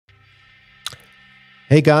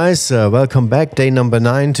Hey guys, welcome back. Day number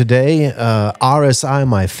 9 today. RSI,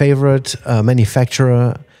 my favorite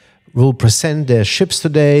manufacturer, will present their ships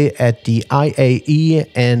today at the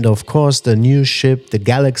IAE, and of course the new ship, the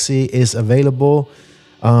Galaxy, is available.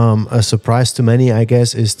 A surprise to many, I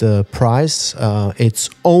guess, is the price. It's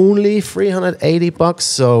only 380 bucks.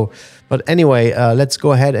 So, but anyway, let's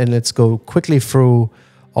go ahead and let's go quickly through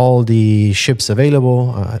all the ships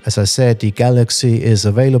available. As I said, the Galaxy is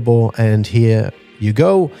available, and here you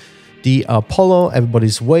go. The Apollo,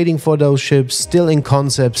 everybody's waiting for those ships, still in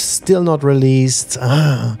concept, still not released.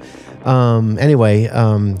 Anyway,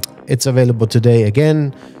 it's available today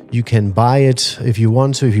again. You can buy it if you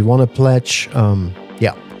want to, if you want to pledge.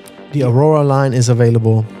 Yeah, the Aurora line is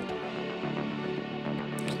available.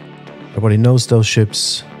 Everybody knows those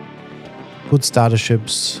ships. Good starter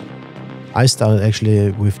ships. I started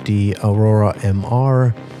actually with the Aurora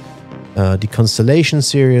MR. The Constellation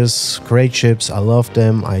series, great ships, I love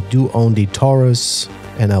them. I do own the Taurus,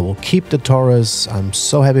 and I will keep the Taurus. I'm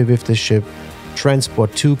so happy with this ship.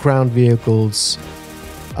 Transport 2 ground vehicles.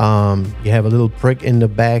 You have a little brick in the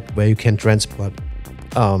back where you can transport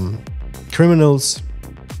criminals.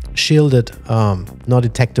 Shielded, not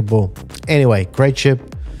detectable. Anyway, great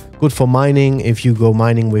ship. Good for mining if you go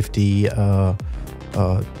mining with the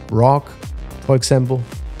rock, for example.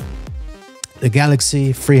 The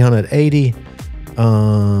Galaxy 380.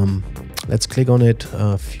 Let's click on it.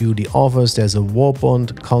 View the offers. There's a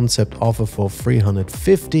Warbond concept offer for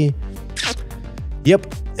 350.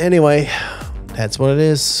 Yep. Anyway, that's what it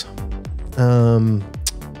is.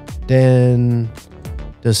 Then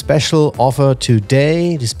the special offer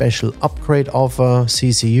today, the special upgrade offer,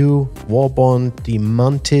 CCU, Warbond, the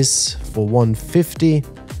Mantis for 150.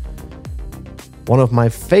 One of my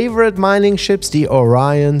favorite mining ships, the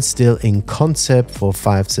Orion, still in concept for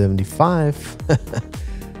 575.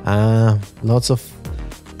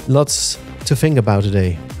 Lots to think about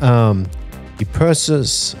today. The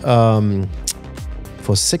Perseus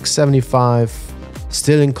for 675,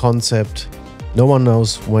 still in concept. No one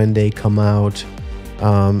knows when they come out.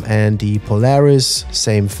 And the Polaris,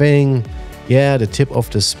 same thing. Yeah, the tip of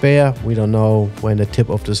the spear. We don't know when the tip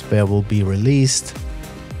of the spear will be released.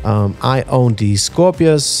 I own the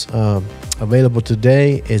Scorpius, available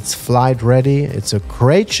today. It's flight ready. It's a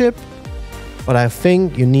great ship, but I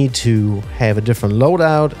think you need to have a different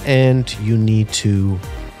loadout, and you need to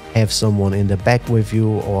have someone in the back with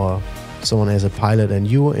you, or someone as a pilot and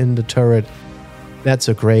you in the turret. That's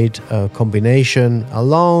a great combination.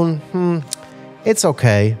 Alone, it's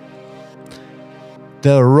okay.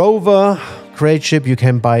 The Rover, great ship. You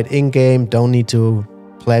can buy it in-game. Don't need to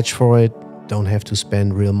pledge for it. Don't have to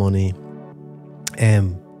spend real money.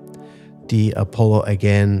 And the Apollo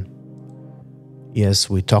again. Yes,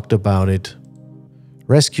 we talked about it.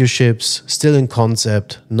 Rescue ships, still in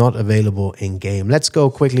concept, not available in-game. Let's go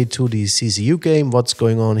quickly to the CCU game. What's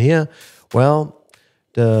going on here? Well,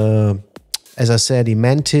 as I said, the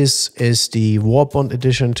Mantis is the Warbond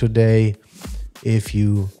edition today. If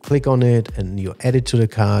you click on it and you add it to the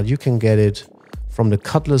card, you can get it from the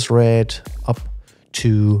Cutlass Red up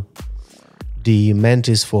to the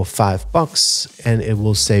Mantis for $5, and it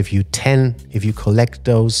will save you 10 if you collect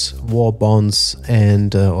those Warbonds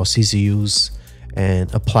and or CCUs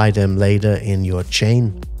and apply them later in your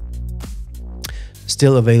chain.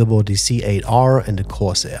 Still available the C8R and the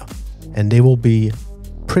Corsair, and they will be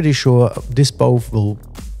pretty sure both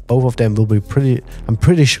of them will be I'm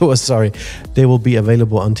pretty sure, sorry, they will be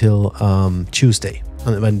available until Tuesday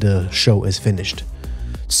when the show is finished.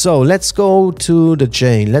 So let's go to the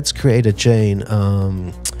chain. Let's create a chain.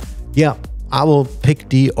 Yeah, I will pick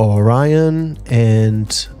the Orion,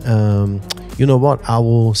 and you know what? I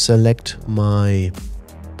will select my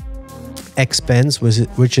Expanse,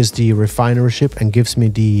 which is the refinery ship, and gives me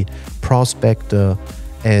the Prospector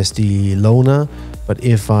as the loaner. But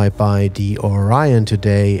if I buy the Orion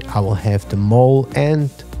today, I will have the Mole and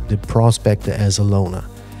the Prospector as a loaner.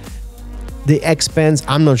 The Expanse,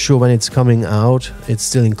 I'm not sure when it's coming out. It's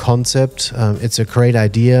still in concept. It's a great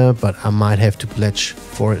idea, but I might have to pledge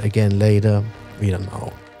for it again later. We don't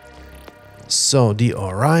know. So the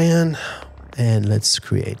Orion, and let's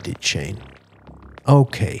create the chain.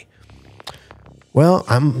 Okay. Well,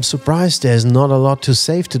 I'm surprised there's not a lot to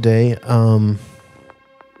save today.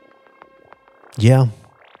 Yeah.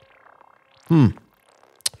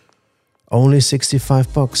 Only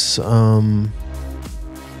 $65.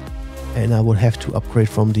 And I would have to upgrade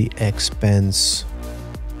from the Expanse.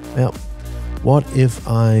 Well, what if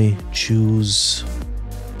I choose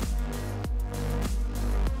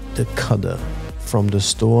the Cutter from the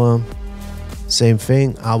store? Same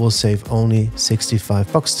thing, I will save only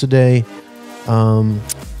 $65 today.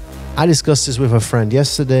 I discussed this with a friend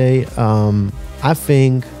yesterday. I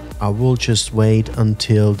think I will just wait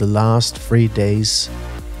until the last 3 days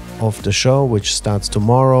of the show, which starts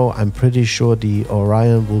tomorrow. I'm pretty sure the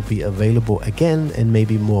Orion will be available again, and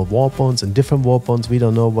maybe more Warbonds and different Warbonds. We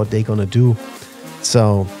don't know what they're gonna do.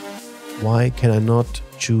 So why can I not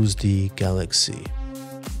choose the Galaxy?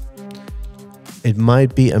 It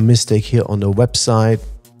might be a mistake here on the website.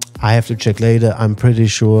 I have to check later. I'm pretty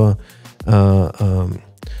sure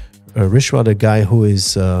Rischwa, the guy who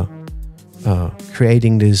is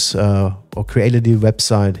creating this or created the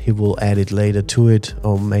website, he will add it later to it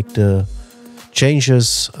or make the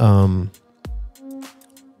changes.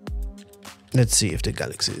 Let's see if the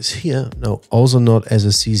Galaxy is here. No, also not as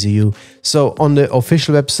a CCU. So on the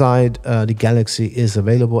official website, the Galaxy is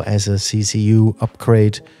available as a CCU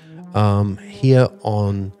upgrade. Here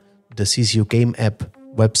on the CCU game app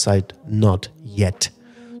website, not yet.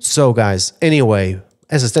 So guys, anyway,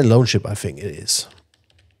 as a standalone ship, I think it is.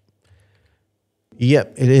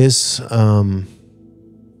 Yep, it is.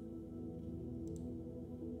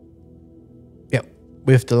 Yep,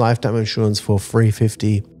 with the lifetime insurance for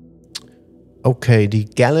 $350. Okay, the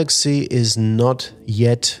Galaxy is not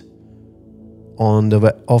yet on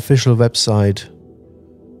the official website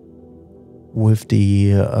with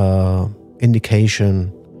the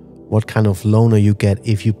indication what kind of loaner you get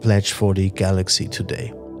if you pledge for the Galaxy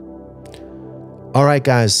today. All right,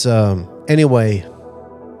 guys. Anyway,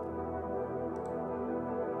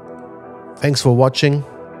 thanks for watching,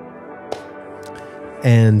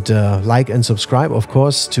 and like and subscribe, of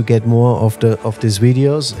course, to get more of these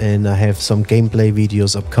videos. And I have some gameplay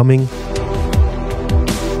videos upcoming.